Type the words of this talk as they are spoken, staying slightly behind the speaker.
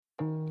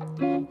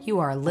You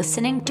are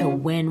listening to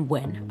Win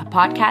Win, a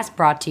podcast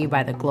brought to you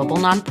by the global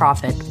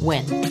nonprofit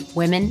WIN,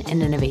 Women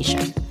in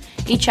Innovation.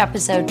 Each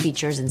episode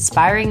features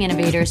inspiring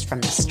innovators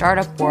from the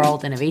startup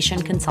world,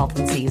 innovation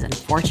consultancies, and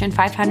Fortune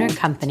 500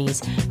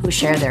 companies who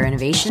share their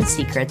innovation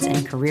secrets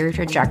and career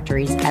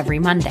trajectories every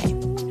Monday.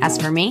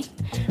 As for me,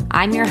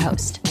 I'm your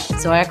host,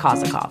 Zoya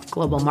Kozakov,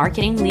 Global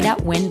Marketing Lead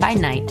at WIN by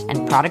night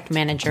and Product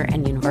Manager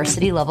and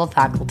University-level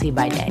faculty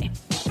by day.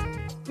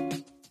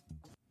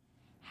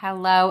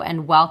 Hello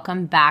and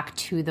welcome back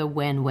to the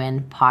Win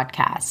Win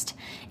podcast.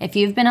 If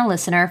you've been a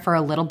listener for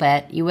a little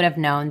bit, you would have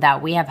known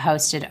that we have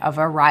hosted a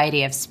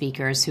variety of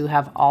speakers who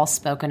have all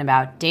spoken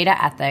about data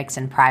ethics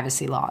and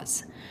privacy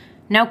laws.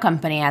 No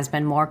company has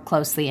been more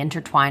closely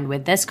intertwined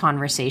with this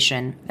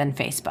conversation than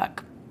Facebook.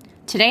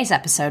 Today's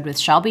episode with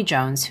Shelby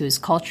Jones, who's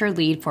culture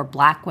lead for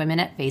Black women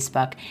at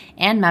Facebook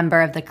and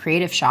member of the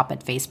Creative Shop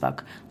at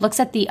Facebook,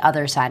 looks at the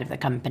other side of the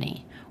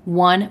company.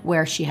 One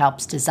where she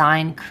helps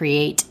design,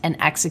 create, and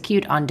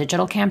execute on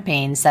digital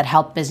campaigns that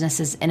help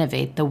businesses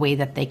innovate the way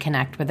that they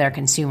connect with their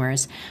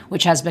consumers,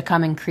 which has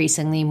become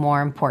increasingly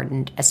more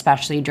important,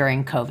 especially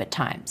during COVID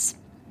times.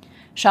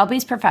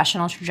 Shelby's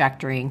professional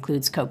trajectory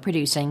includes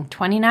co-producing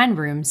 29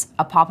 Rooms,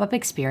 a pop-up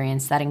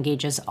experience that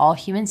engages all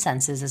human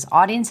senses as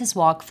audiences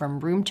walk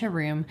from room to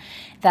room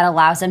that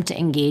allows them to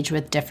engage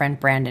with different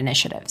brand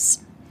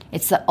initiatives.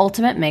 It's the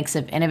ultimate mix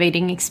of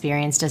innovating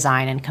experience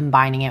design and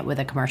combining it with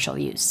a commercial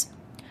use.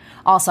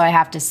 Also, I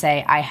have to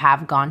say I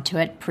have gone to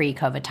it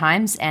pre-COVID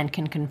times and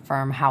can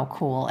confirm how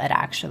cool it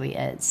actually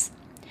is.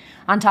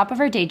 On top of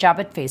her day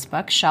job at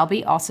Facebook,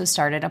 Shelby also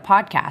started a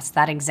podcast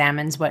that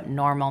examines what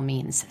normal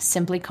means,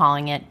 simply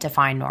calling it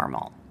Define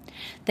Normal.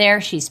 There,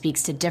 she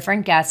speaks to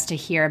different guests to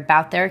hear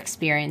about their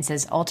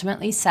experiences,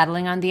 ultimately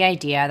settling on the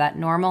idea that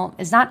normal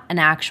is not an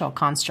actual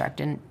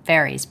construct and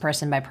varies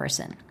person by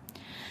person.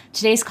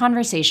 Today's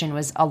conversation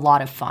was a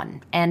lot of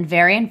fun and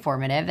very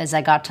informative as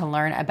I got to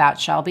learn about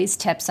Shelby's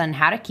tips on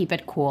how to keep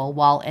it cool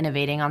while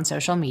innovating on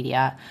social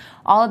media,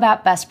 all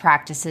about best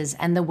practices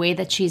and the way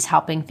that she's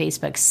helping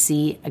Facebook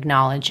see,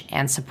 acknowledge,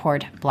 and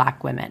support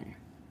Black women.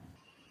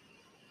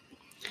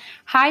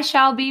 Hi,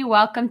 Shelby.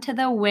 Welcome to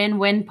the Win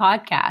Win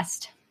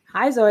podcast.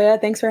 Hi, Zoya.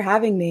 Thanks for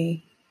having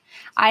me.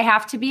 I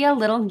have to be a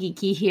little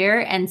geeky here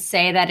and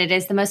say that it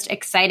is the most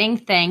exciting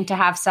thing to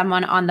have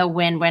someone on the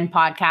Win Win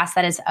podcast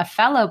that is a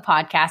fellow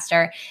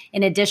podcaster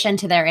in addition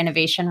to their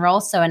innovation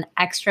role. So an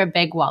extra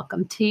big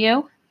welcome to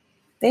you.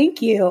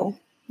 Thank you.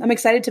 I'm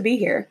excited to be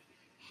here.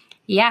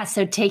 Yeah,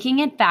 so taking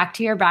it back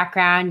to your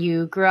background,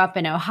 you grew up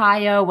in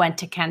Ohio, went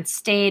to Kent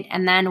State,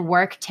 and then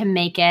worked to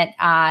make it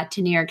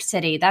to New York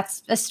City.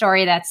 That's a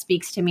story that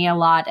speaks to me a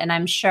lot, and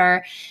I'm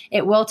sure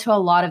it will to a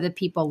lot of the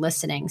people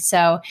listening.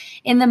 So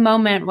in the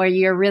moment where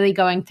you're really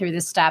going through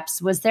the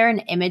steps, was there an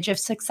image of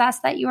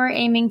success that you were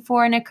aiming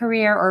for in a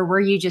career, or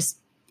were you just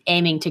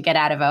aiming to get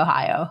out of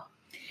Ohio?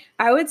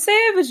 I would say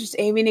I was just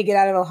aiming to get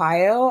out of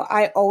Ohio.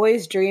 I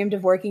always dreamed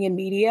of working in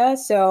media.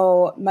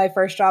 So my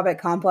first job at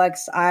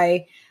Complex,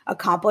 I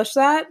accomplished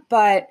that.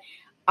 But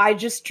I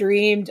just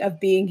dreamed of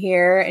being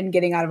here and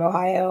getting out of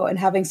Ohio and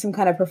having some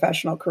kind of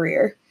professional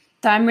career.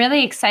 So I'm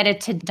really excited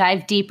to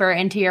dive deeper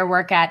into your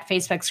work at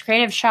Facebook's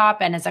Creative Shop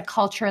and as a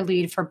culture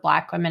lead for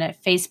Black women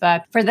at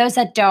Facebook. For those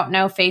that don't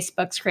know,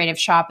 Facebook's Creative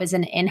Shop is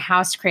an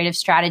in-house creative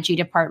strategy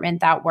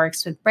department that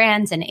works with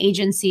brands and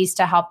agencies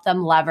to help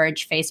them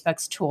leverage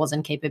Facebook's tools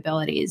and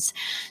capabilities.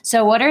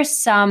 So what are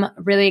some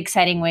really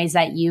exciting ways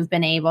that you've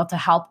been able to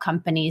help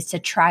companies to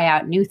try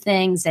out new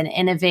things and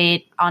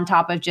innovate on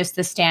top of just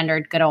the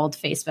standard good old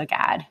Facebook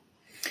ad?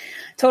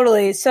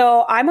 Totally.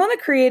 So I'm on the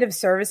creative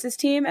services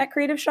team at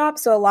Creative Shop.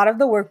 So a lot of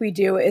the work we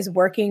do is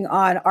working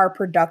on our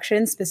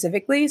production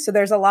specifically. So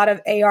there's a lot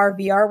of AR,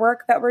 VR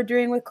work that we're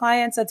doing with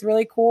clients. That's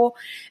really cool.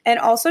 And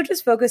also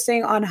just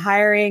focusing on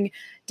hiring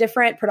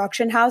different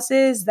production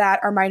houses that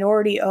are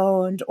minority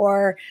owned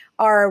or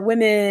are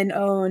women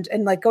owned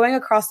and like going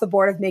across the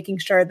board of making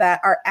sure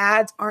that our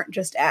ads aren't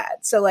just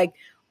ads. So like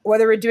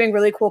whether we're doing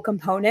really cool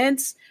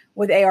components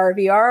with AR,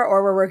 VR,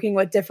 or we're working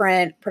with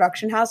different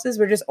production houses,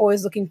 we're just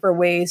always looking for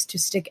ways to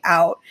stick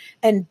out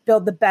and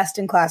build the best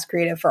in class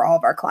creative for all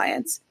of our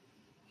clients.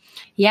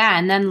 Yeah.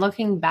 And then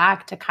looking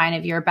back to kind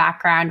of your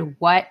background,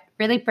 what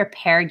really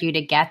prepared you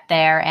to get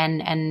there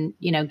and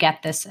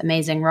get this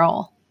amazing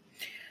role?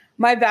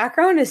 My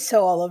background is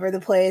so all over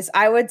the place.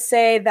 I would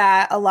say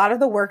that a lot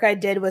of the work I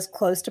did was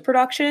close to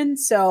production.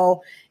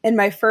 So in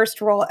my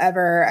first role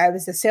ever, I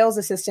was a sales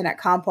assistant at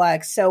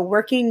Complex. So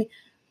working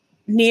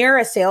near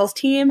a sales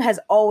team has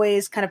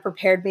always kind of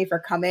prepared me for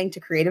coming to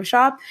Creative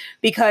Shop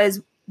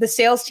because the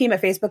sales team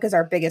at Facebook is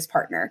our biggest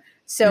partner.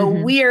 So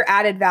we are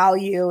added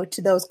value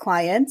to those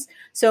clients.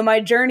 So my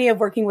journey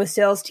of working with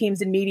sales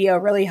teams in media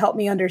really helped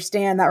me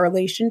understand that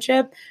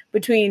relationship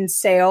between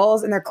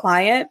sales and their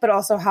client, but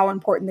also how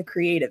important the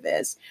creative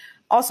is.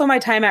 Also, my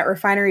time at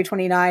Refinery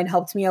 29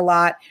 helped me a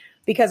lot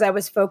because I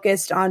was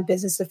focused on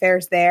business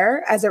affairs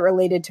there as it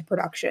related to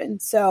production.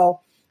 So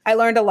I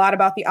learned a lot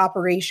about the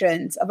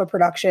operations of a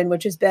production,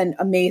 which has been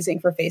amazing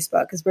for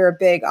Facebook because we're a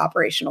big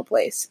operational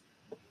place.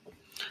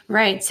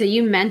 Right. So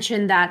you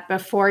mentioned that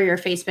before your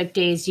Facebook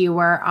days, you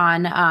were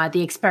on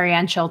the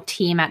experiential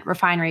team at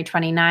Refinery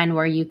 29,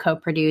 where you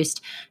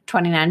co-produced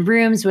 29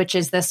 Rooms, which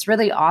is this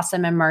really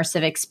awesome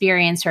immersive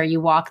experience where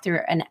you walk through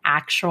an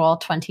actual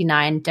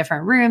 29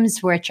 different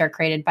rooms, which are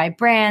created by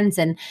brands,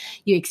 and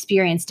you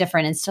experience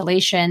different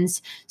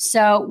installations.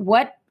 So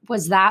what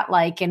was that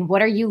like, and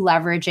what are you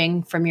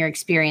leveraging from your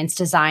experience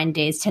design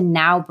days to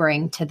now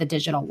bring to the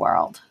digital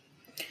world?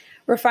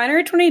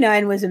 Refinery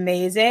 29 was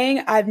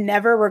amazing. I've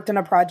never worked on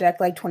a project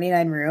like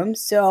 29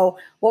 Rooms. So,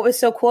 what was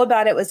so cool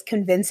about it was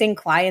convincing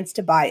clients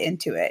to buy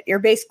into it. You're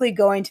basically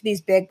going to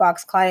these big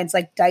box clients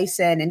like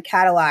Dyson and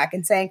Cadillac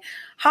and saying,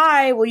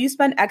 "Hi, will you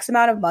spend X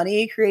amount of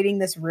money creating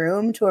this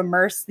room to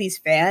immerse these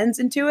fans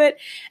into it?"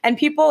 And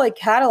people like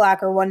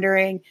Cadillac are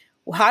wondering,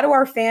 well, how do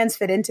our fans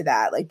fit into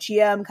that? Like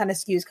GM kind of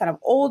skews kind of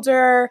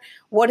older.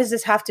 What does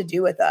this have to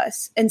do with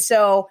us? And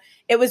so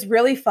it was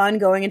really fun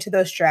going into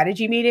those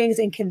strategy meetings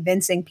and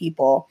convincing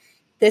people,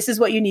 this is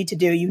what you need to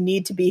do. You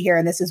need to be here.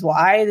 And this is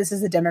why. This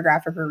is the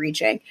demographic we're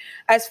reaching.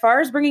 As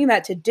far as bringing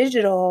that to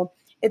digital,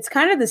 it's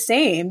kind of the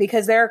same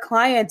because there are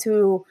clients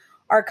who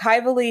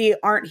archivally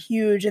aren't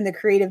huge in the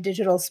creative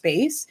digital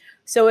space.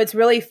 So it's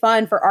really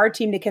fun for our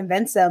team to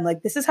convince them,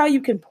 like, this is how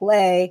you can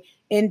play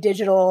in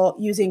digital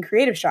using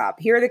Creative Shop.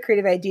 Here are the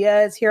creative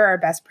ideas. Here are our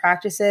best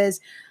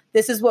practices.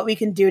 This is what we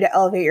can do to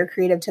elevate your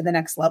creative to the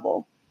next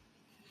level.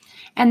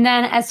 And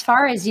then as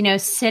far as,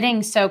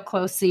 sitting so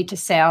closely to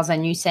sales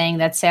and you saying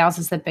that sales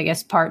is the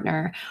biggest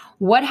partner,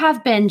 what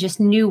have been just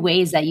new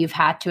ways that you've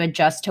had to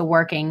adjust to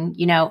working,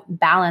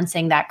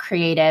 balancing that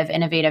creative,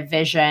 innovative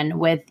vision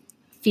with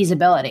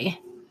feasibility?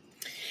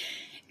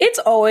 It's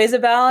always a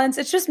balance.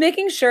 It's just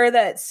making sure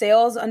that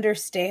sales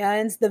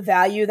understands the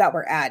value that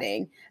we're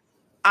adding.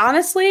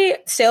 Honestly,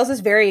 sales is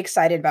very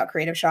excited about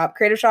Creative Shop.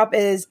 Creative Shop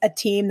is a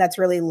team that's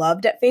really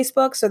loved at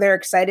Facebook, so they're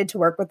excited to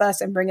work with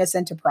us and bring us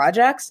into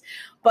projects.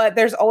 But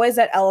there's always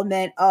that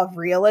element of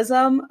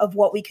realism of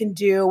what we can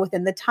do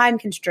within the time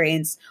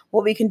constraints,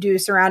 what we can do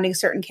surrounding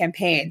certain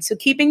campaigns. So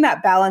keeping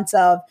that balance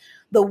of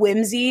the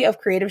whimsy of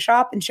Creative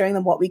Shop and showing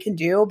them what we can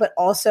do, but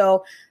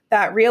also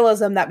that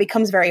realism that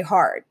becomes very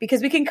hard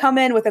because we can come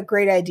in with a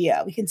great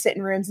idea. We can sit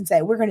in rooms and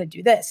say, we're going to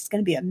do this. It's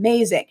going to be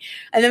amazing.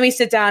 And then we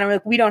sit down and we're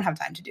like, we don't have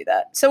time to do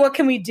that. So what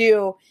can we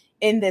do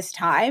in this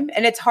time?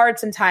 And it's hard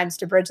sometimes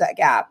to bridge that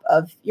gap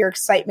of your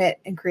excitement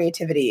and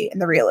creativity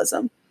and the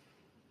realism.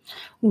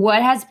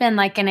 What has been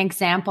like an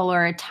example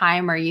or a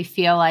time where you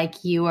feel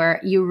like you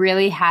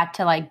really had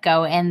to like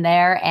go in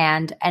there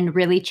and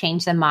really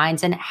change the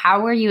minds? And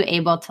how were you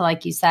able to,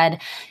 like you said,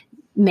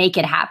 make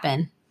it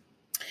happen?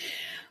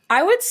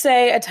 I would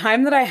say a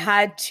time that I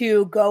had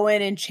to go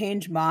in and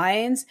change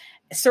minds.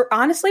 So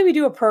honestly, we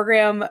do a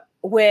program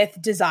with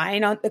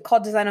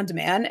called Design on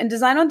Demand. And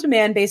Design on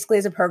Demand basically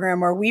is a program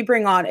where we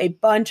bring on a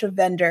bunch of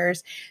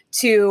vendors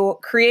to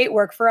create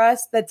work for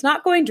us that's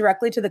not going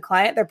directly to the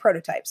client. They're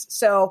prototypes.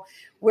 So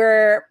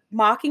we're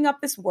mocking up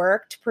this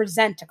work to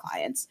present to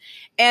clients.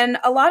 And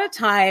a lot of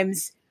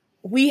times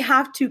we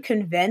have to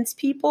convince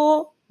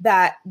people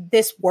that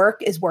this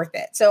work is worth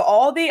it. So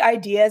all the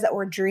ideas that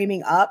we're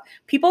dreaming up,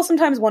 people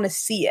sometimes want to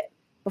see it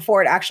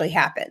before it actually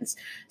happens.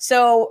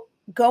 So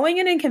going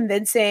in and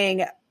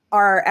convincing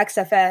our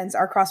XFNs,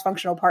 our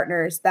cross-functional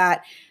partners,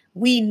 that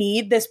we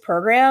need this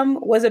program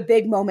was a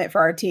big moment for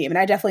our team. And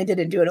I definitely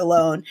didn't do it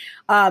alone.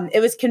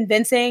 It was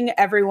convincing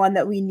everyone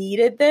that we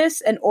needed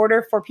this in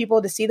order for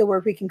people to see the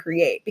work we can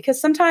create.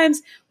 Because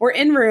sometimes we're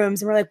in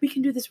rooms and we're like, we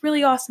can do this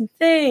really awesome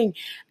thing.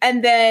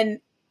 And then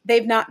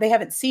they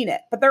haven't seen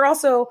it, but they're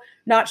also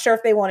not sure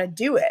if they want to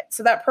do it.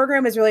 So that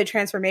program is really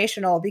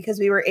transformational because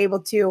we were able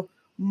to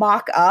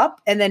mock up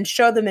and then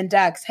show them in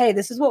decks, hey,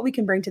 this is what we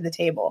can bring to the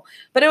table.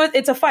 But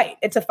it's a fight.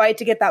 It's a fight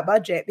to get that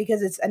budget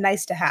because it's a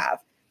nice to have.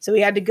 So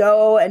we had to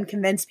go and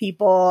convince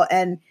people,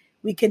 and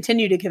we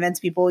continue to convince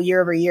people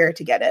year over year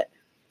to get it.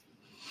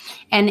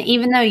 And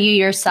even though you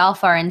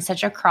yourself are in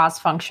such a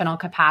cross-functional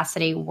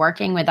capacity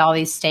working with all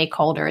these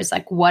stakeholders,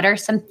 like what are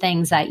some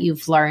things that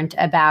you've learned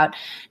about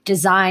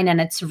design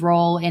and its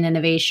role in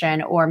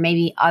innovation, or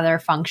maybe other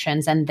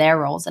functions and their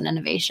roles in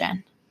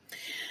innovation?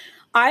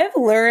 I've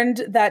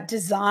learned that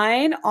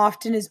design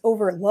often is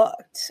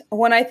overlooked.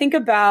 When I think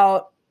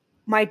about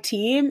my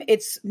team,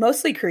 it's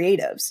mostly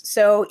creatives.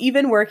 So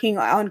even working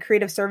on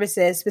creative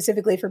services,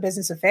 specifically for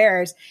business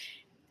affairs,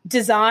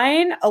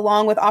 design,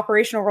 along with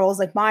operational roles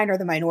like mine, are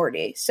the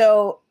minority.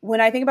 So when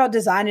I think about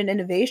design and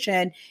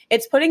innovation,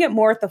 it's putting it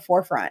more at the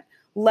forefront.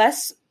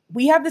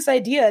 We have this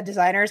idea,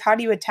 designers, how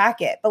do you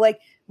attack it? But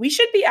we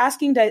should be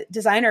asking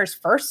designers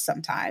first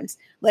sometimes.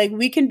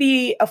 We can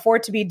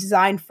afford to be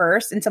design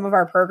first in some of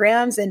our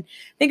programs and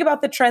think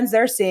about the trends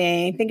they're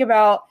seeing, think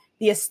about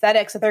the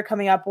aesthetics that they're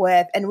coming up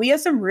with. And we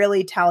have some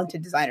really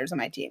talented designers on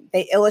my team.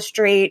 They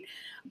illustrate,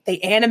 they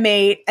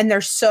animate, and they're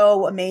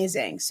so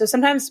amazing. So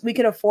sometimes we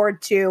can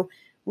afford to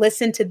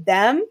listen to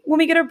them when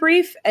we get a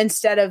brief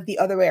instead of the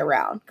other way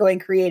around, going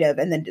creative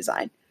and then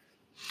design.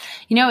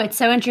 It's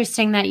so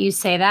interesting that you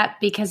say that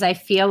because I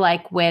feel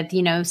like with,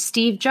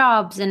 Steve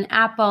Jobs and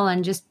Apple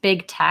and just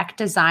big tech,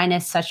 design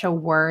is such a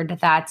word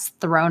that's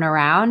thrown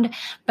around.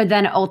 But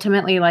then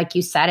ultimately, like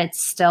you said, it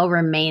still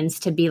remains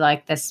to be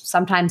like this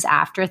sometimes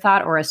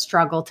afterthought or a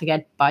struggle to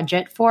get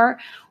budget for.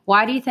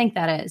 Why do you think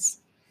that is?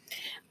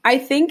 I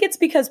think it's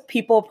because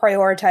people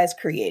prioritize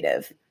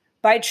creative.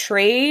 By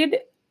trade,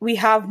 we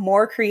have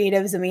more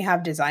creatives than we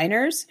have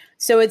designers.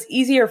 So it's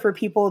easier for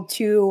people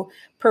to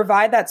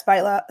provide that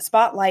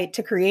spotlight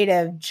to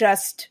creative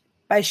just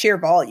by sheer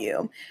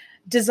volume.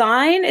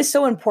 Design is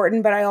so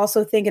important, but I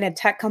also think in a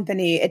tech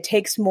company, it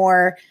takes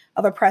more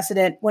of a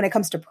precedent when it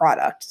comes to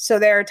product. So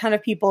there are a ton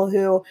of people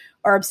who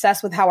are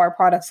obsessed with how our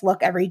products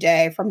look every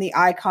day, from the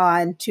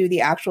icon to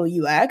the actual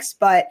UX.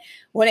 But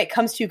when it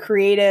comes to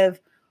creative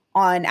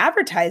on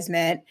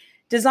advertisement,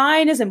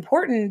 design is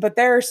important, but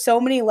there are so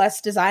many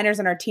less designers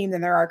on our team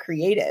than there are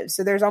creatives.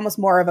 So there's almost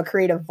more of a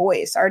creative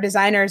voice. Our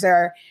designers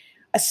are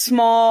a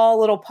small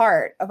little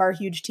part of our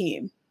huge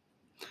team.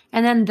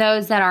 And then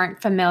those that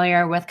aren't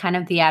familiar with kind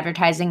of the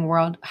advertising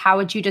world, how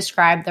would you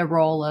describe the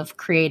role of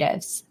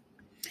creatives?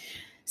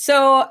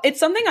 So it's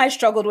something I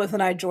struggled with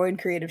when I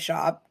joined Creative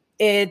Shop.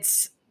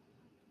 It's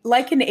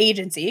like an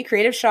agency.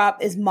 Creative Shop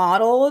is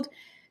modeled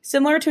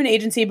similar to an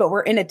agency, but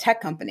we're in a tech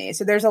company.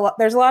 So there's a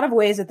lot of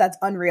ways that that's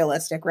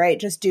unrealistic, right?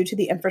 Just due to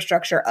the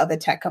infrastructure of a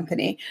tech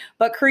company.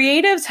 But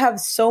creatives have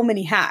so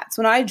many hats.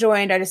 When I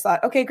joined, I just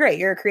thought, okay, great.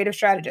 You're a creative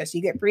strategist.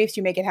 You get briefs,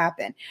 you make it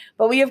happen.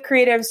 But we have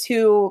creatives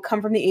who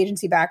come from the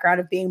agency background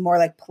of being more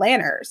like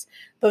planners.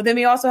 But then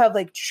we also have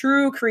like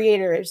true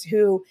creators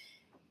who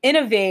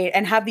innovate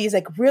and have these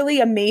like really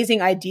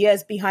amazing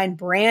ideas behind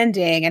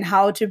branding and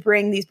how to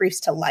bring these briefs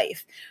to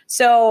life.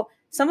 So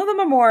some of them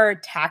are more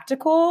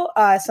tactical.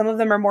 Some of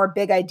them are more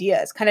big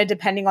ideas, kind of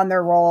depending on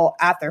their role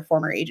at their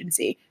former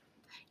agency.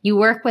 You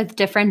work with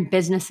different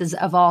businesses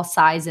of all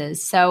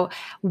sizes. So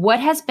what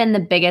has been the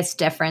biggest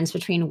difference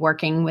between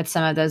working with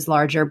some of those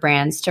larger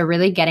brands to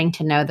really getting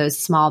to know those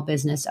small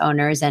business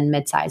owners and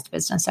mid-sized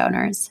business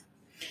owners?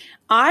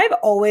 I've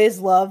always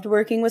loved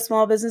working with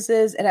small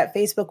businesses, and at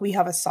Facebook, we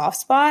have a soft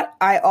spot.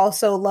 I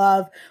also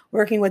love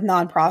working with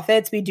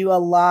nonprofits. We do a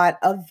lot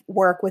of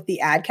work with the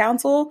Ad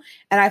Council,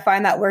 and I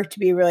find that work to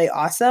be really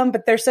awesome.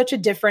 But there's such a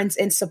difference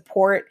in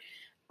support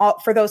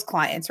for those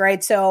clients,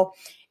 right? So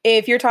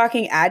if you're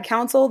talking Ad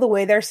Council, the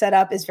way they're set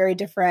up is very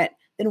different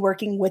than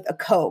working with a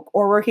Coke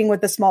or working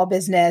with a small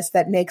business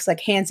that makes like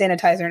hand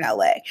sanitizer in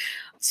LA.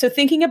 So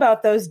thinking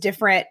about those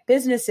different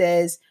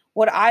businesses,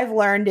 what I've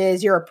learned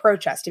is your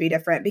approach has to be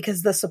different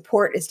because the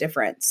support is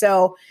different.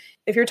 So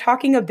if you're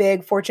talking a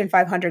big Fortune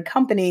 500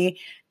 company,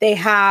 they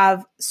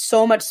have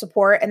so much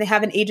support and they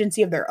have an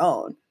agency of their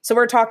own. So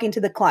we're talking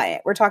to the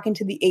client, we're talking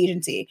to the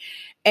agency,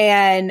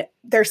 and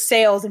there's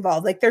sales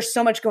involved. Like there's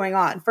so much going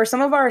on. For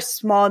some of our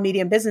small and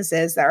medium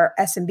businesses that are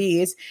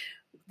SMBs,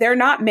 they're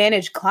not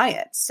managed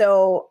clients.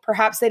 So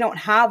perhaps they don't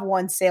have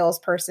one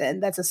salesperson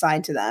that's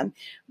assigned to them.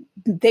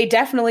 They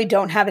definitely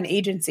don't have an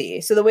agency.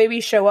 So the way we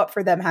show up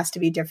for them has to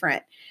be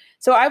different.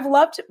 So I've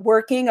loved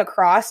working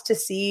across to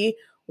see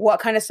what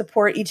kind of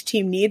support each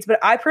team needs. But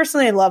I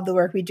personally love the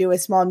work we do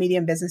with small and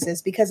medium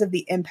businesses because of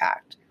the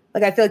impact.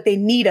 Like I feel like they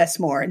need us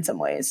more in some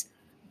ways.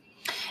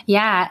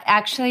 Yeah,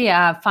 actually,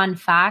 a fun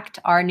fact,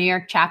 our New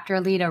York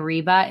chapter lead,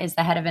 Ariba, is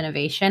the head of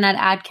innovation at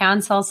Ad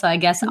Council. So I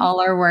guess all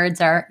our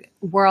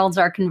worlds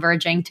are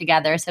converging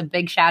together. So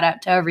big shout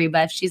out to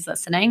Ariba if she's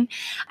listening.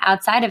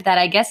 Outside of that,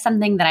 I guess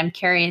something that I'm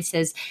curious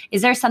is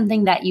there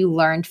something that you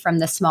learned from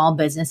the small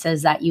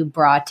businesses that you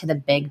brought to the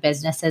big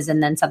businesses,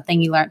 and then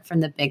something you learned from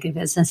the big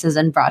businesses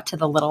and brought to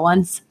the little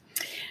ones?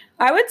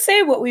 I would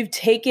say what we've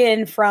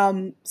taken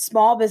from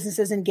small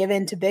businesses and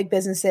given to big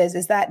businesses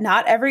is that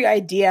not every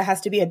idea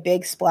has to be a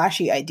big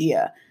splashy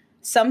idea.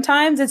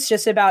 Sometimes it's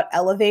just about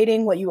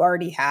elevating what you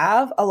already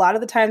have. A lot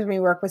of the times when we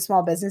work with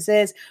small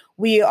businesses,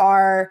 we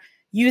are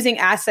using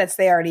assets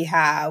they already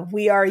have.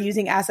 We are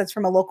using assets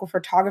from a local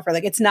photographer.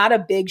 Like it's not a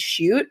big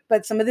shoot,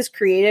 but some of this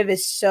creative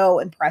is so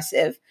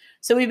impressive.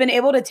 So we've been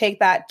able to take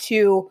that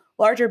to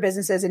larger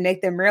businesses and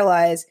make them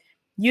realize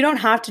you don't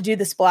have to do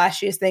the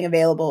splashiest thing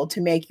available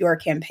to make your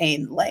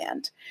campaign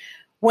land.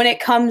 When it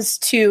comes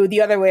to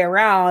the other way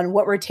around,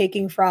 what we're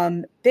taking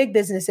from big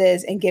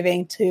businesses and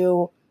giving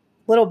to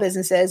little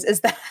businesses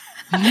is that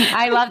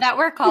I love that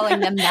we're calling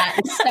them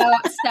that.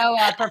 So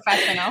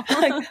professional.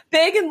 Like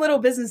big and little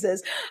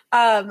businesses.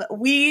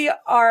 We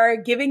are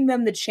giving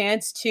them the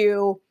chance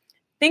to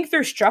think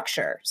through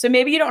structure. So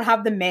maybe you don't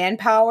have the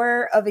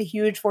manpower of a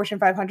huge Fortune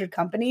 500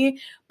 company,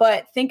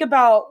 but think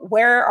about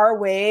where are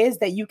ways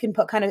that you can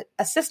put kind of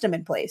a system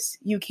in place.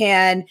 You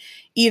can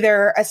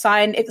either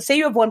assign, say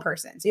you have one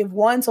person, so you have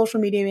one social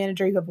media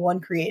manager, you have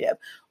one creative.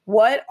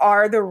 What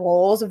are the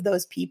roles of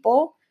those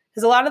people?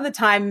 Because a lot of the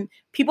time,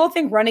 people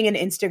think running an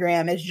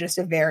Instagram is just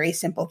a very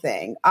simple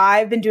thing.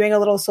 I've been doing a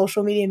little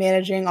social media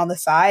managing on the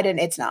side, and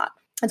it's not.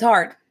 It's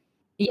hard.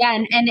 Yeah.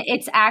 And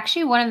it's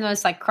actually one of the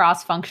most like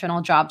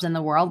cross-functional jobs in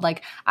the world.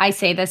 Like I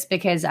say this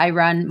because I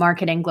run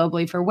marketing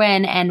globally for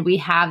Win, and we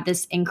have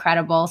this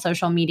incredible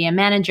social media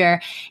manager,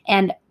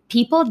 and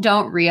people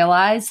don't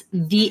realize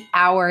the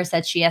hours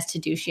that she has to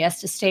do. She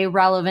has to stay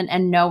relevant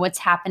and know what's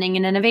happening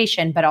in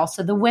innovation, but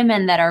also the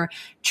women that are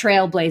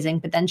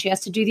trailblazing, but then she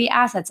has to do the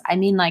assets. I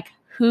mean, like,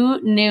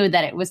 who knew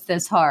that it was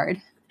this hard?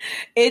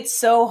 It's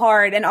so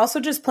hard. And also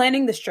just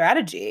planning the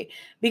strategy,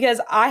 because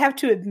I have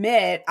to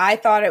admit, I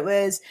thought it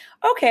was,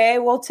 okay,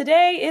 well,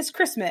 today is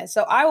Christmas,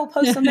 so I will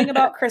post something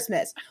about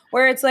Christmas,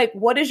 where it's like,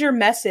 what is your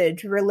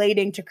message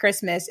relating to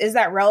Christmas? Is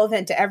that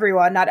relevant to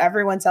everyone? Not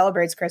everyone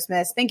celebrates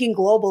Christmas. Thinking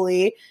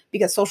globally,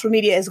 because social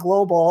media is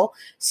global.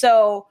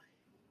 So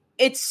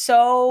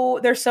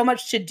there's so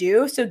much to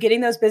do. So getting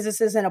those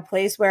businesses in a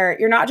place where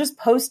you're not just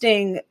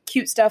posting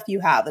cute stuff you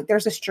have, like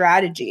there's a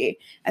strategy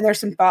and there's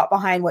some thought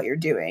behind what you're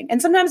doing.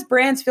 And sometimes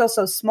brands feel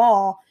so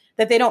small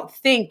that they don't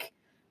think,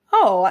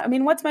 oh, I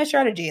mean, what's my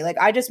strategy? Like,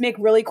 I just make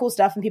really cool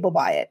stuff and people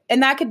buy it.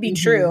 And that could be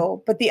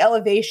true, but the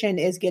elevation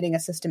is getting a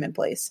system in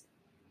place.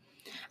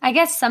 I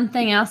guess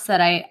something else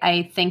that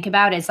I think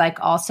about is like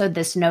also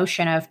this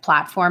notion of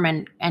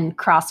platform and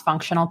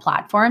cross-functional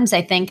platforms.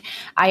 I think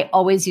I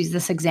always use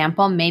this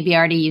example. Maybe I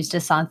already used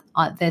this on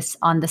this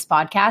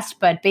podcast,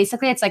 but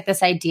basically it's like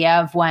this idea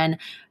of when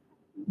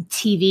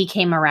TV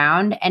came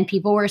around and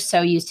people were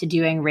so used to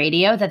doing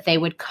radio that they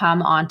would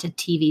come onto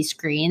TV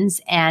screens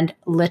and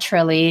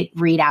literally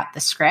read out the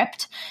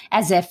script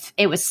as if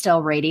it was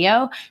still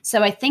radio.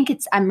 So I think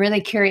I'm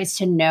really curious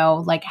to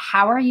know, like,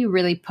 how are you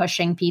really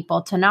pushing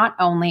people to not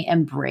only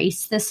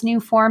embrace this new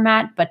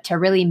format, but to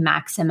really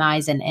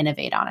maximize and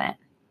innovate on it?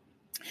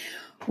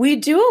 We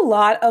do a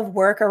lot of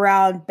work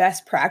around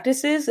best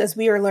practices as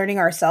we are learning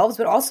ourselves,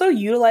 but also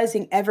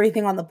utilizing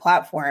everything on the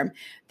platform.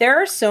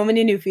 There are so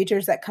many new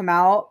features that come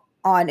out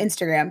on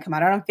Instagram, come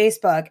out on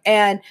Facebook.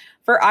 And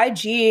for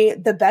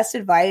IG, the best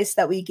advice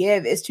that we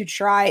give is to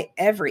try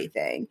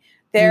everything.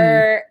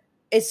 There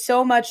is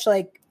so much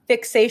like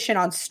fixation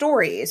on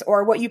stories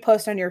or what you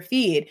post on your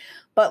feed,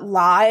 but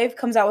Live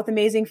comes out with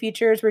amazing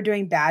features. We're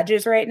doing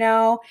badges right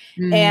now.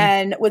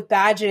 And with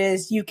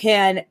badges, you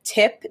can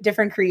tip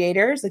different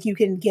creators. Like, you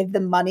can give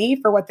them money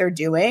for what they're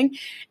doing.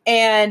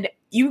 And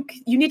you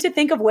need to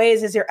think of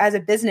ways as a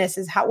business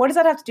what does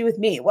that have to do with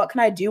me? What can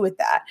I do with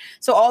that?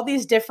 So all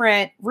these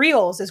different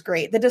Reels is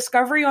great. The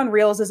discovery on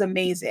Reels is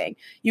amazing.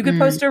 You could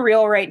post a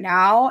Reel right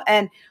now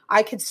and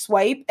I could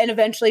swipe and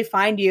eventually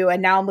find you.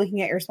 And now I'm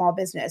looking at your small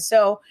business.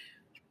 So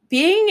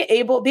being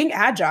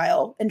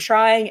agile and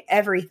trying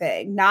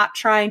everything, not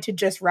trying to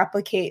just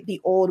replicate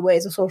the old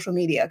ways of social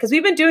media. Because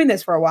we've been doing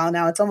this for a while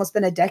now. It's almost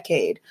been a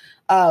decade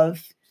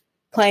of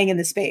playing in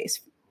the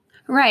space.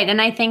 Right.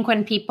 And I think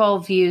when people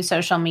view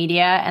social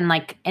media and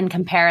like in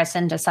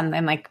comparison to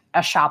something like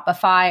a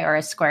Shopify or a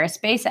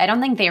Squarespace, I don't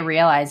think they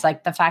realize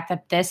like the fact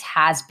that this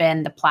has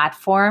been the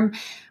platform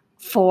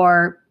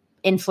for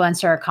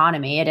influencer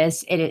economy.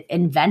 It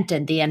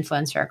invented the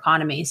influencer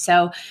economy.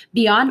 So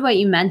beyond what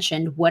you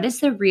mentioned, what is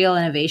the real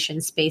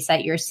innovation space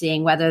that you're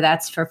seeing, whether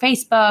that's for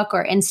Facebook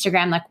or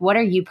Instagram? Like, what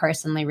are you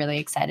personally really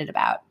excited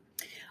about?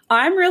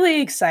 I'm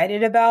really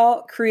excited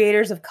about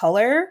creators of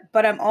color,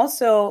 but I'm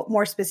also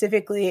more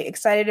specifically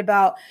excited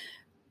about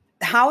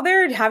how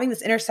they're having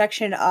this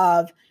intersection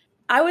of,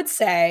 I would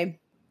say,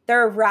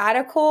 they're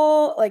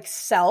radical, like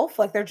self,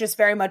 like they're just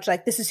very much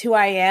like, this is who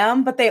I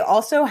am, but they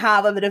also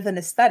have a bit of an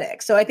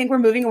aesthetic. So I think we're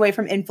moving away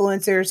from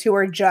influencers who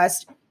are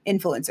just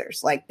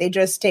influencers. Like, they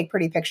just take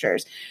pretty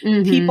pictures.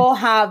 People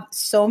have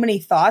so many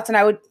thoughts. And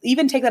I would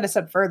even take that a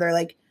step further.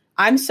 Like,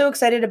 I'm so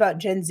excited about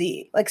Gen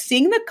Z. Like,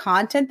 seeing the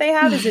content they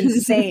have is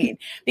insane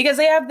because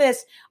they have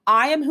this,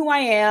 I am who I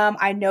am.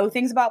 I know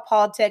things about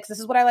politics. This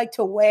is what I like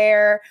to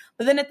wear.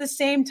 But then at the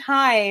same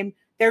time,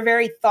 they're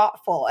very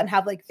thoughtful and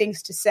have like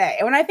things to say.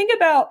 And when I think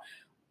about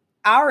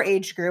our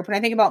age group, when I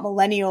think about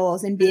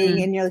millennials and being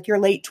in your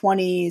late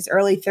 20s,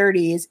 early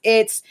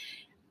 30s,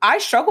 I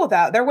struggle with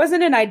that. There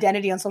wasn't an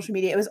identity on social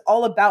media. It was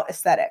all about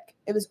aesthetic.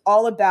 It was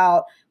all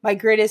about my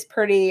grid is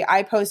pretty.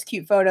 I post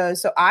cute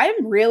photos. So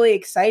I'm really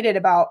excited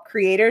about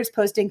creators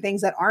posting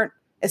things that aren't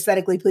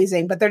aesthetically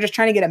pleasing, but they're just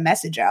trying to get a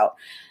message out.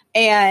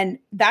 And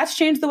that's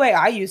changed the way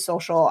I use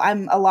social.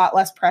 I'm a lot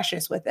less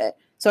precious with it.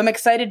 So I'm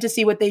excited to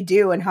see what they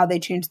do and how they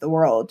change the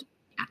world.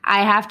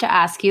 I have to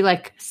ask you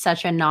like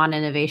such a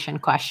non-innovation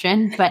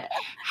question, but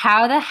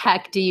how the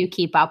heck do you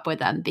keep up with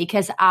them?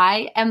 Because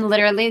I am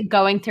literally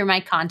going through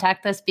my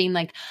contact list being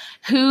like,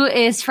 who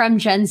is from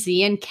Gen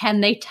Z and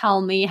can they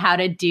tell me how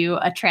to do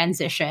a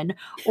transition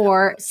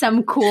or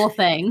some cool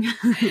thing?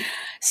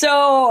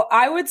 So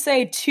I would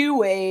say two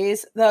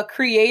ways. The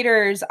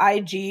creators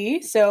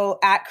IG, so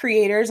at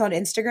creators on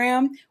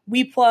Instagram,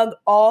 we plug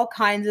all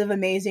kinds of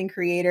amazing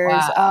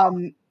creators. Wow.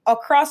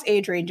 Across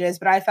age ranges,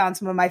 but I found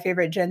some of my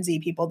favorite Gen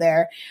Z people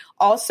there.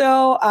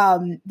 Also,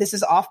 this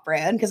is off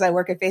brand because I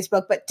work at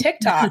Facebook, but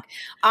TikTok.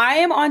 I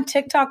am on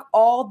TikTok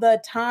all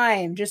the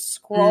time, just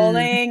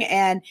scrolling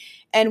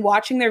and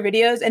watching their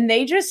videos, and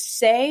they just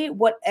say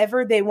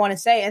whatever they want to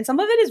say. And some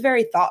of it is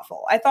very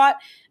thoughtful. I thought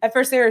at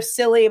first they were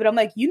silly, but I'm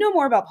like, you know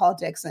more about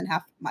politics than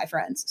half my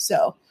friends.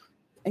 So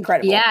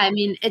incredible. Yeah, I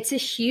mean, it's a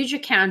huge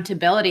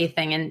accountability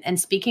thing. And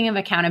speaking of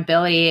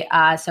accountability,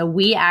 so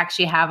we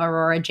actually have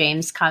Aurora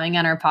James coming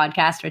on our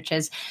podcast, which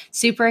is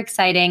super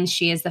exciting.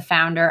 She is the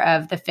founder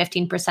of the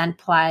 15%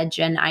 Pledge.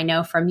 And I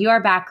know from your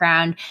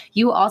background,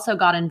 you also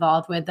got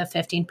involved with the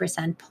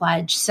 15%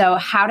 Pledge. So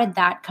how did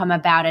that come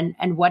about,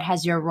 and what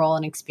has your role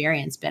and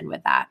experience been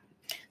with that?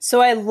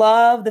 So I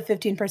love the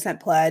 15%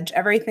 Pledge.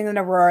 Everything that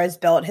Aurora has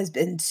built has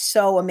been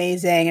so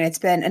amazing, and it's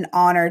been an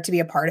honor to be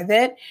a part of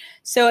it.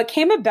 So it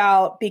came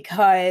about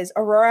because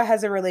Aurora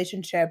has a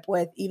relationship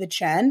with Eva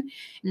Chen,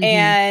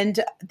 and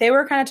they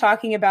were kind of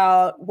talking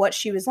about what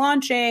she was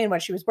launching,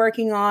 what she was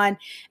working on.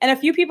 And a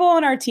few people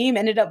on our team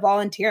ended up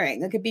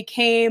volunteering. Like, it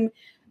became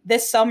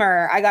this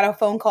summer, I got a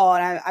phone call,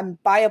 and I'm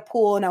by a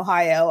pool in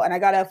Ohio, and I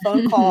got a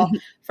phone call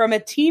from a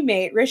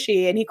teammate,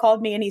 Rishi, and he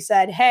called me and he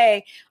said,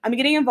 "Hey, I'm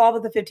getting involved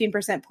with the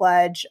 15%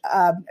 Pledge.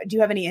 Do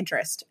you have any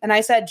interest?" And I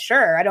said,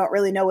 "Sure. I don't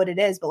really know what it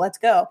is, but let's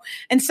go."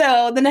 And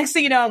so the next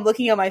thing you know, I'm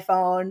looking at my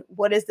phone.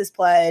 What is this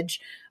pledge?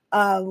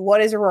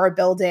 What is Aurora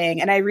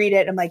building? And I read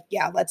it. I'm like,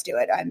 yeah, let's do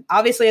it. I'm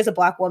obviously, as a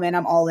Black woman,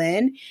 I'm all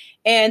in.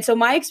 And so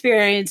my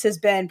experience has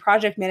been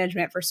project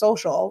management for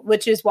social,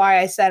 which is why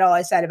I said all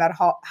I said about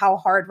how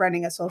hard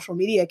running a social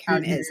media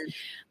account is.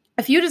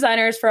 A few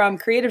designers from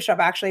Creative Shop,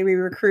 actually, we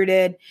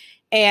recruited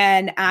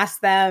and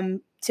asked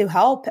them to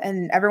help,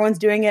 and everyone's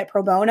doing it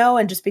pro bono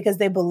and just because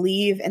they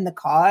believe in the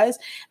cause.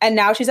 And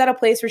now she's at a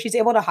place where she's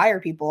able to hire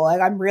people.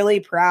 Like, I'm really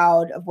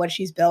proud of what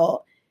she's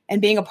built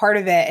and being a part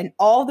of it, and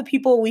all the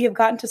people we have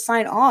gotten to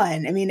sign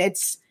on. I mean,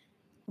 it's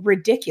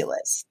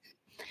ridiculous.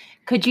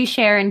 Could you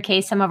share, in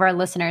case some of our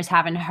listeners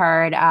haven't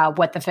heard,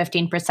 what the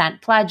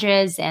 15% Pledge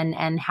is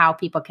and how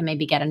people can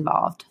maybe get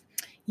involved?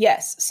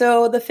 Yes.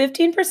 So the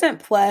 15%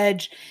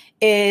 Pledge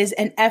is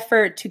an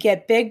effort to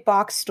get big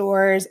box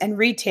stores and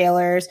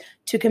retailers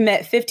to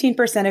commit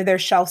 15% of their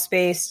shelf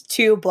space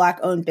to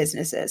Black-owned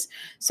businesses.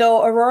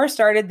 So Aurora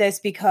started this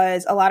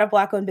because a lot of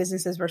Black-owned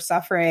businesses were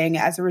suffering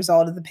as a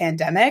result of the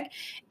pandemic.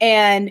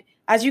 And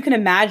as you can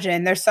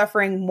imagine, they're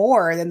suffering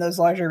more than those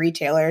larger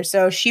retailers.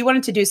 So she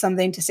wanted to do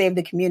something to save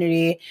the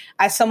community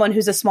as someone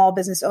who's a small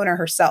business owner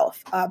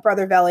herself.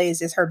 Brother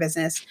Vellies is her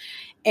business.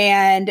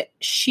 And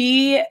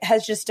she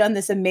has just done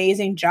this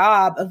amazing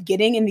job of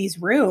getting in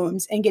these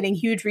rooms and getting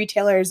huge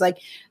retailers like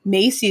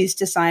Macy's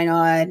to sign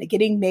on,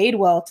 getting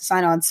Madewell to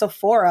sign on,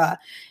 Sephora.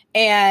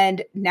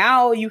 And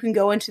now you can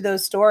go into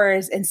those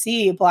stores and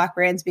see Black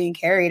brands being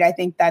carried. I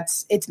think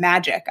it's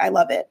magic. I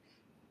love it.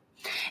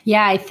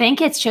 Yeah, I think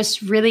it's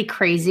just really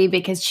crazy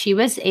because she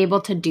was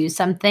able to do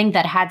something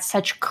that had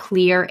such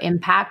clear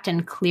impact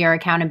and clear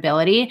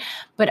accountability,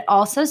 but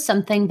also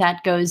something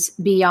that goes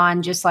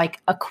beyond just like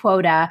a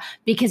quota,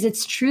 because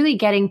it's truly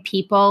getting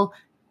people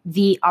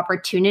the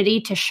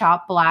opportunity to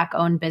shop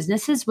Black-owned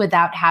businesses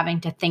without having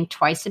to think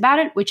twice about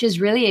it, which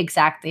is really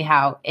exactly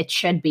how it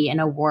should be in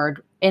a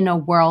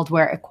world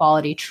where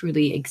equality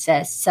truly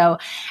exists. So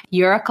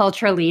you're a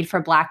cultural lead for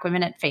Black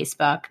women at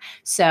Facebook.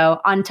 So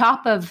on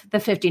top of the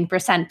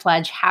 15%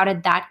 Pledge, how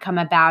did that come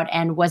about?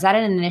 And was that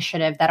an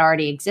initiative that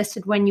already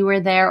existed when you were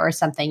there, or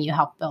something you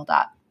helped build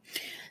up?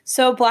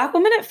 So Black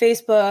Women at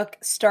Facebook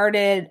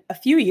started a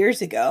few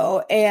years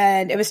ago,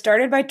 and it was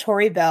started by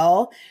Tori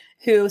Bell,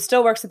 who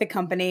still works at the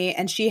company.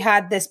 And she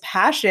had this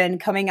passion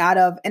coming out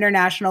of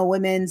International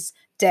Women's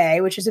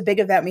Day, which is a big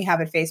event we have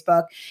at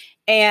Facebook.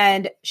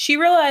 And she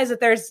realized that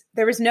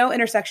there was no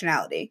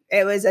intersectionality.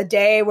 It was a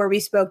day where we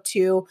spoke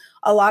to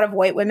a lot of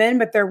white women,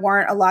 but there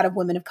weren't a lot of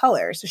women of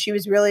color. So she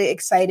was really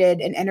excited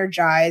and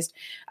energized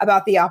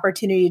about the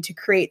opportunity to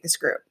create this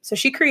group. So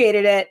she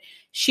created it.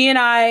 She and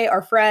I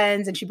are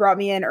friends, and she brought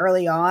me in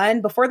early on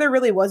before there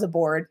really was a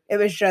board. It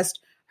was just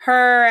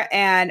her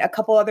and a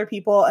couple other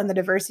people in the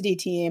diversity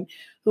team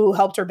who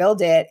helped her build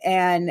it.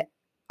 And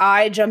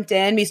I jumped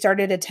in. We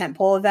started a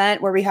tentpole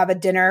event where we have a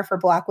dinner for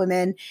Black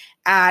women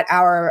at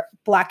our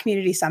Black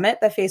Community Summit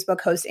that Facebook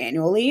hosts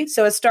annually.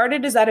 So it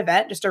started as that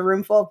event, just a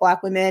room full of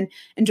Black women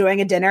enjoying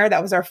a dinner.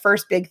 That was our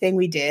first big thing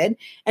we did.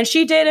 And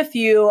she did a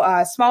few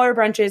smaller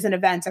brunches and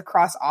events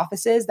across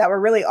offices that were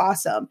really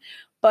awesome.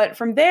 But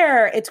from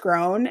there, it's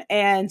grown.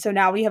 And so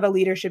now we have a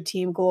leadership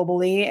team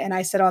globally, and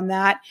I sit on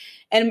that.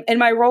 And in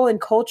my role in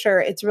culture,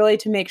 it's really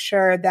to make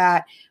sure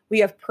that we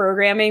have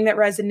programming that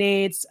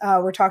resonates.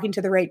 We're talking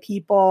to the right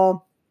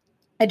people.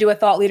 I do a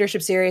thought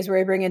leadership series where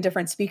I bring in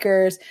different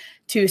speakers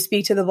to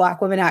speak to the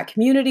Black Women Act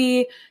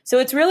community. So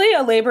it's really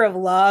a labor of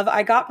love.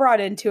 I got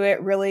brought into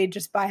it really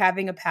just by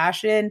having a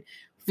passion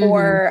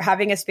for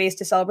having a space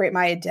to celebrate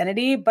my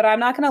identity. But I'm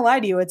not going to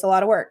lie to you, it's a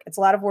lot of work. It's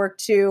a lot of work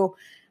to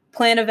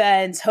plan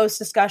events, host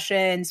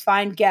discussions,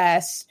 find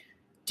guests,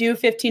 do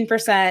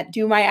 15%,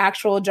 do my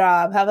actual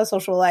job, have a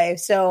social life.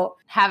 So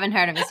haven't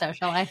heard of a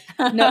social life.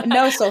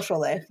 no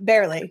social life,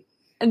 barely.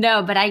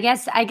 No, but I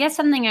guess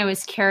something I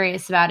was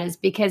curious about is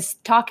because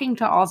talking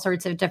to all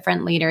sorts of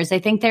different leaders, I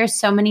think there's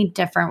so many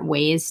different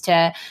ways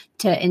to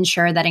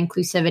ensure that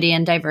inclusivity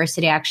and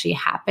diversity actually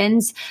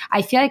happens.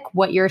 I feel like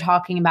what you're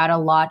talking about a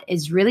lot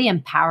is really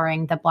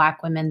empowering the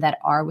Black women that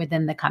are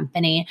within the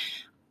company.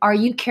 are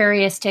you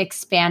curious to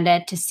expand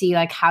it to see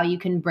like how you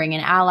can bring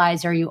in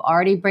allies? Are you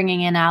already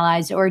bringing in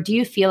allies? Or do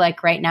you feel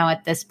like right now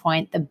at this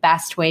point, the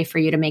best way for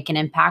you to make an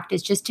impact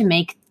is just to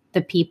make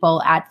the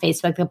people at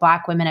Facebook, the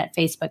Black women at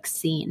Facebook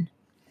seen?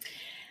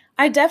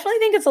 I definitely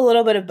think it's a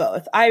little bit of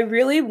both. I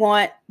really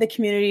want the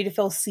community to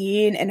feel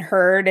seen and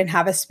heard and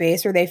have a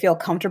space where they feel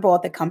comfortable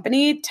at the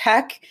company.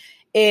 Tech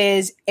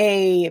is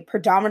a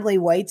predominantly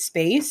white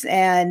space,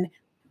 and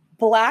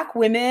Black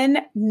women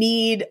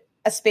need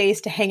a space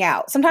to hang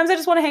out. Sometimes I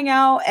just want to hang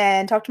out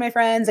and talk to my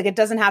friends. Like, it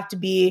doesn't have to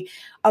be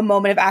a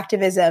moment of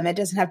activism. It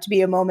doesn't have to be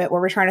a moment where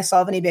we're trying to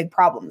solve any big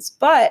problems.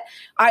 But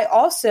I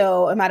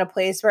also am at a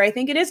place where I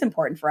think it is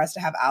important for us to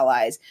have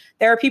allies.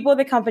 There are people at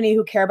the company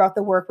who care about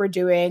the work we're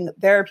doing.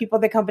 There are people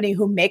at the company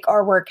who make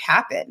our work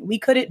happen. We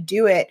couldn't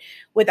do it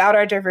without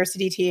our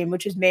diversity team,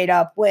 which is made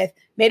up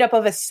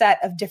of a set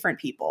of different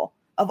people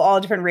of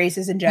all different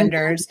races and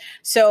genders. Mm-hmm.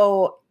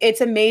 So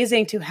it's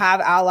amazing to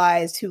have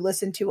allies who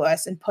listen to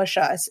us and push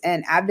us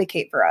and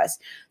advocate for us.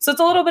 So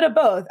it's a little bit of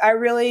both. I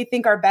really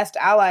think our best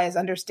allies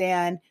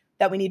understand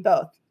that we need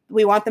both.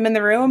 We want them in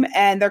the room,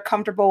 and they're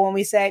comfortable when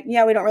we say,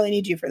 yeah, we don't really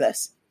need you for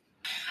this.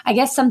 I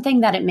guess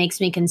something that it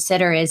makes me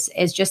consider is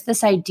just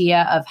this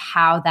idea of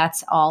how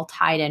that's all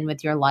tied in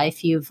with your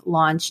life. You've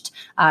launched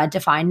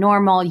Define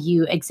Normal.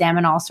 You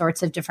examine all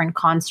sorts of different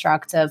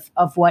constructs of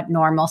what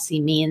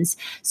normalcy means.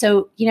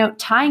 So,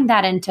 tying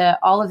that into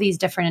all of these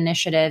different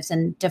initiatives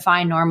and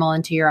Define Normal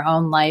into your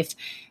own life,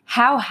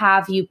 how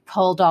have you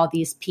pulled all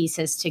these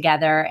pieces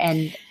together?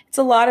 And it's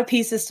a lot of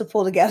pieces to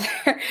pull together.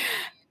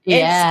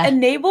 Yeah. It's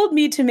enabled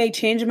me to make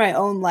change in my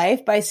own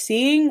life by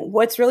seeing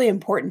what's really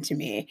important to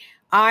me.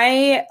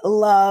 I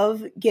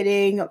love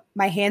getting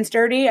my hands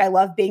dirty. I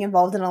love being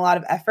involved in a lot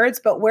of efforts,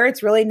 but where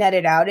it's really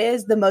netted out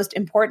is the most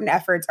important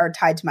efforts are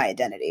tied to my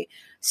identity.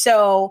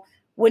 So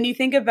when you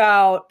think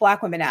about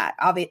Black women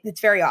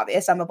it's very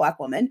obvious I'm a Black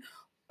woman,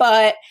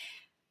 but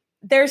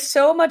there's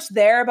so much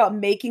there about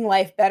making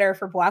life better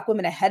for Black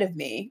women ahead of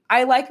me.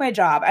 I like my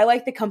job. I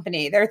like the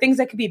company. There are things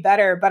that could be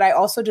better, but I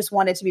also just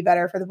want it to be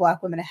better for the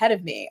Black women ahead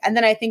of me. And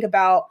then I think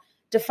about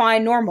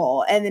Define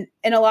Normal. And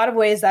in a lot of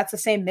ways, that's the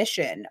same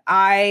mission.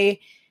 My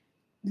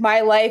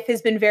life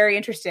has been very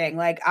interesting.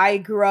 Like, I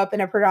grew up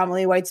in a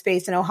predominantly white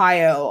space in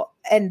Ohio,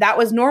 and that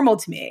was normal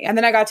to me. And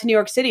then I got to New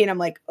York City and I'm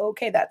like,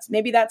 okay,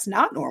 maybe that's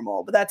not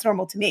normal, but that's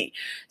normal to me.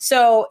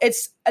 So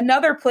it's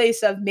another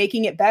place of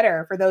making it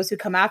better for those who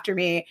come after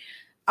me.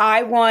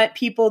 I want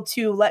people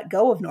to let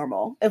go of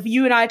normal. If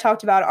you and I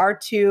talked about our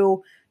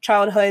two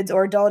childhoods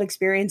or adult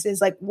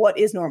experiences, like, what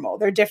is normal?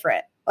 They're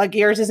different. Like,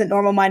 yours isn't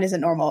normal, mine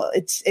isn't normal.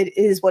 It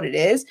is what it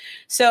is.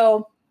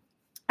 So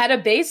at a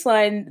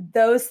baseline,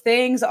 those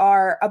things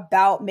are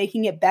about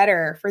making it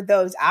better for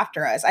those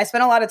after us. I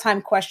spent a lot of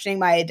time questioning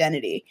my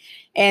identity.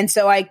 And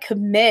so I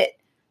commit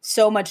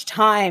so much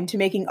time to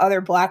making other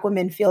Black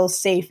women feel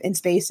safe in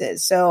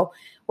spaces. So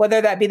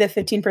whether that be the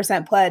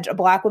 15% pledge, a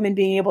Black woman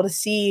being able to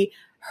see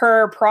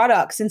her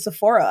products in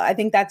Sephora, I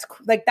think that's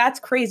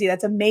crazy.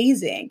 That's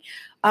amazing.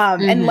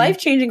 And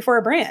life-changing for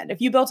a brand.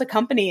 If you built a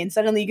company and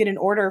suddenly you get an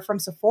order from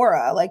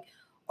Sephora, like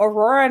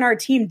Aurora and our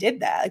team did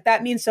that. Like,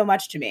 that means so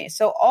much to me.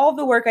 So all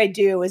the work I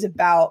do is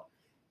about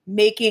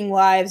making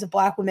lives of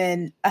Black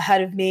women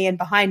ahead of me and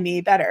behind me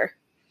better.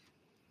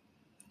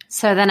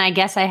 So then I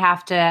guess I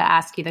have to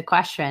ask you the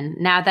question.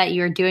 Now that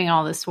you're doing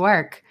all this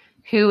work,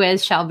 who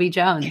is Shelby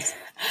Jones?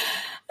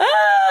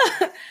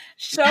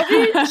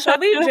 Shelby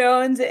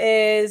Jones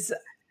is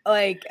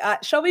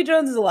Shelby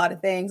Jones is a lot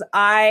of things.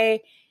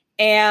 I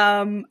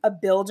am a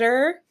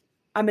builder.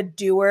 I'm a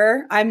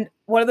doer. I'm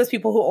one of those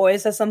people who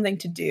always has something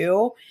to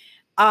do.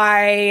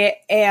 I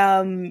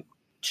am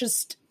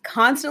just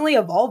constantly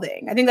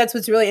evolving. I think that's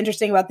what's really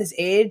interesting about this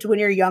age. When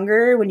you're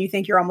younger, when you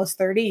think you're almost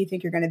 30, you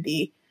think you're going to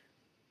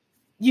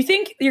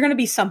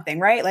be something,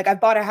 right? Like, I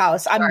bought a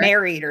house, I'm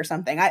married or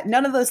something.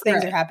 None of those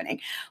things are happening,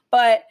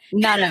 but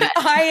none of it.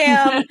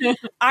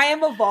 I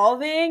am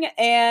evolving,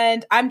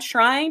 and I'm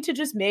trying to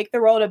just make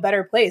the world a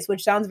better place,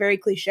 which sounds very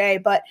cliche,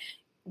 but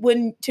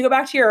to go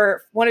back to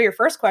one of your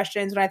first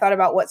questions, when I thought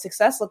about what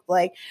success looked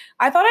like,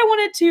 I thought I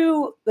wanted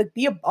to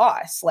be a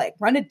boss,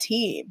 run a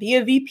team, be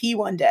a VP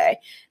one day.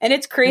 And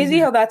it's crazy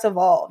how that's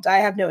evolved. I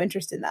have no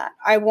interest in that.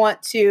 I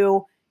want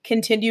to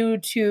continue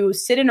to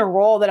sit in a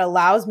role that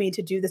allows me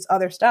to do this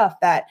other stuff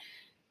that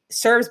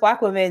serves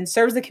Black women,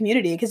 serves the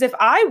community. Because if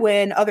I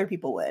win, other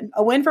people win.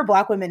 A win for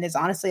Black women is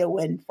honestly a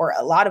win for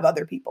a lot of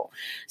other people.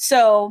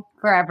 So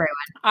for everyone,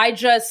 I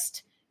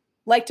just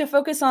like to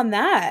focus on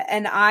that.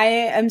 And I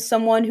am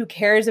someone who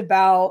cares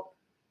about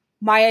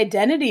my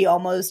identity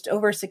almost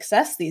over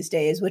success these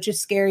days, which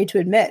is scary to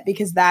admit,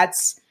 because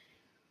that's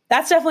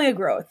definitely a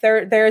growth.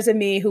 There's a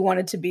me who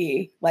wanted to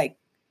be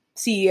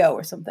CEO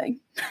or something.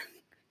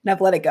 And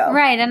I've let it go.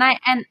 Right. And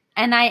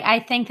I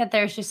think that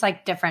there's just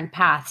different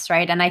paths,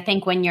 right? And I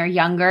think when you're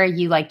younger,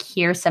 you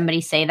hear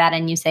somebody say that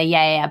and you say,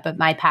 yeah, but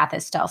my path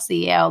is still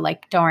CEO.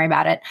 Don't worry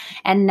about it.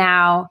 And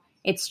now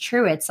it's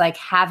true. It's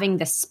having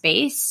the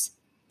space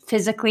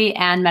physically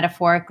and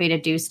metaphorically to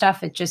do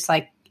stuff. It's just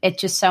it's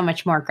just so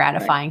much more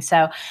gratifying. Right.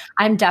 So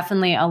I'm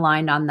definitely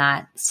aligned on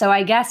that. So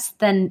I guess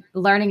then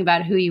learning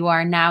about who you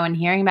are now and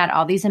hearing about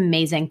all these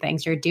amazing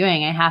things you're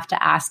doing, I have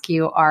to ask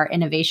you our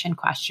innovation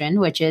question,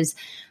 which is,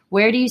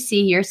 where do you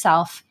see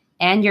yourself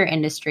and your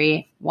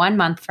industry 1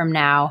 month from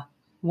now,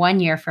 1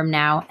 year from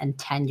now, and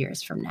 10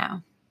 years from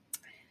now?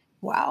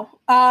 Wow.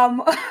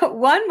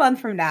 1 month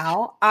from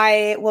now,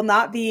 I will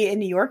not be in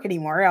New York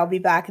anymore. I'll be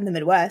back in the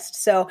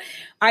Midwest. So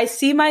I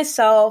see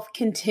myself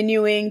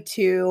continuing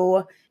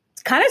to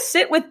kind of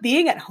sit with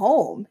being at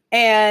home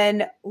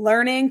and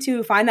learning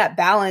to find that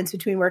balance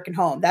between work and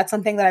home. That's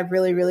something that I've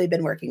really, really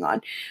been working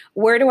on.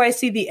 Where do I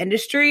see the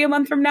industry a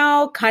month from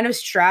now? Kind of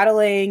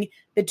straddling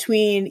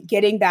between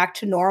getting back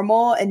to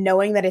normal and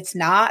knowing that it's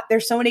not.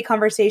 There's so many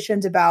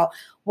conversations about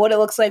what it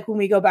looks like when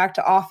we go back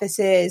to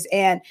offices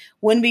and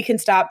when we can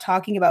stop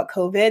talking about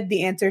COVID.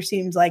 The answer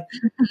seems like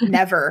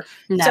never.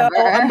 So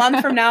a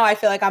month from now, I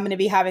feel like I'm going to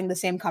be having the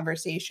same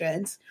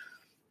conversations.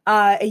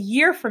 A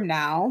year from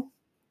now,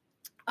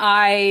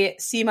 I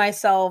see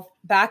myself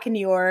back in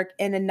New York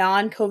in a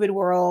non-COVID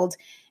world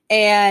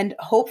and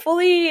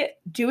hopefully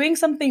doing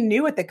something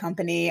new with the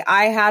company.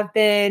 I have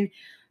been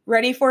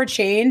ready for a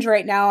change.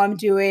 Right now I'm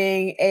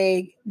doing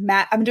a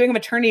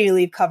maternity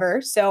leave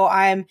cover. So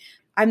I'm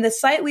the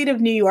site lead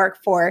of New York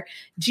for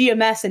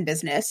GMS in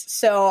business.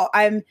 So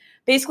I'm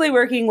basically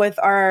working with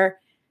our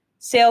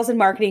sales and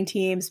marketing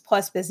teams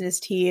plus business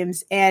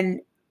teams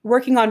and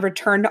working on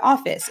return to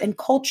office and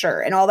culture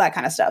and all that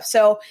kind of stuff.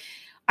 So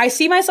I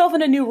see myself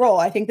in a new role.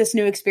 I think this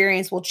new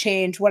experience will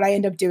change what I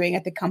end up doing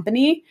at the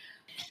company.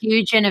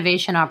 Huge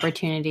innovation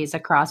opportunities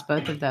across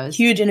both of those.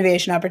 Huge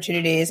innovation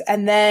opportunities.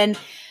 And then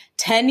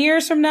 10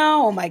 years from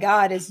now, oh my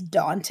God, is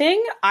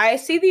daunting. I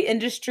see the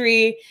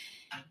industry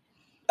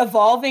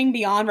evolving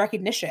beyond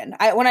recognition.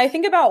 When I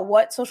think about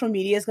what social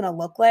media is going to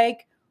look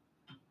like,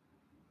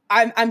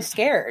 I'm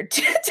scared.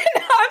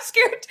 I'm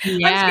scared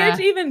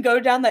to even go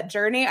down that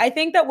journey. I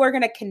think that we're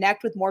going to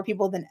connect with more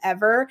people than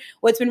ever.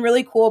 What's been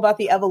really cool about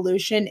the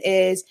evolution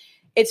is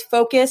it's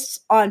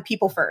focused on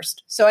people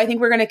first. So I think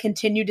we're going to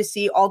continue to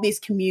see all these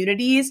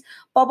communities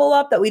bubble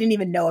up that we didn't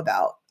even know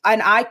about.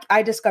 And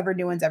I discover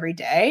new ones every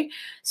day.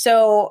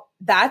 So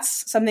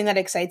that's something that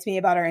excites me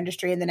about our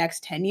industry in the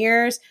next 10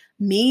 years.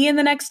 Me in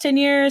the next 10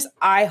 years,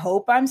 I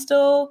hope I'm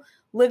still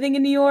living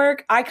in New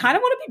York. I kind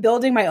of want to be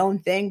building my own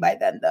thing by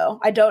then, though.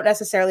 I don't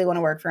necessarily want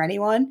to work for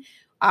anyone.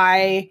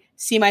 I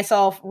see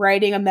myself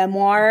writing a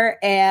memoir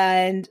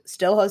and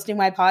still hosting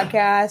my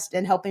podcast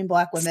and helping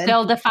Black women.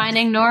 Still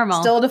defining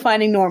normal. Still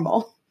defining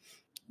normal.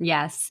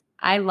 Yes.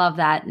 I love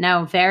that.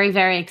 No, very,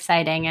 very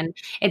exciting. And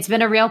it's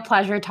been a real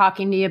pleasure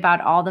talking to you about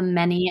all the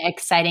many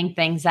exciting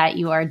things that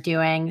you are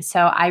doing.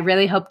 So I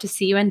really hope to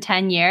see you in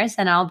 10 years,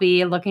 and I'll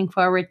be looking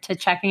forward to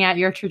checking out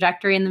your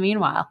trajectory in the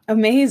meanwhile.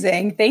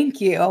 Amazing.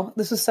 Thank you.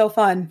 This was so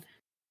fun.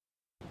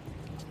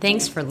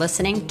 Thanks for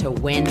listening to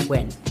Win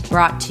Win,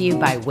 brought to you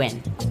by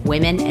WIN,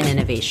 Women in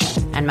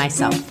Innovation, and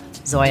myself,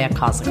 Zoya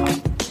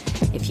Kozakov.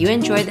 If you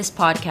enjoy this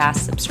podcast,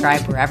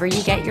 subscribe wherever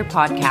you get your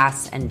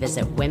podcasts and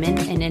visit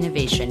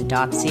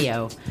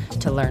womeninnovation.co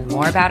to learn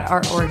more about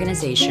our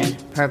organization,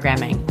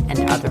 programming,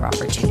 and other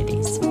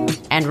opportunities.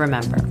 And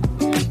remember,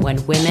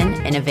 when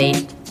women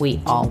innovate,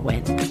 we all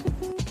win.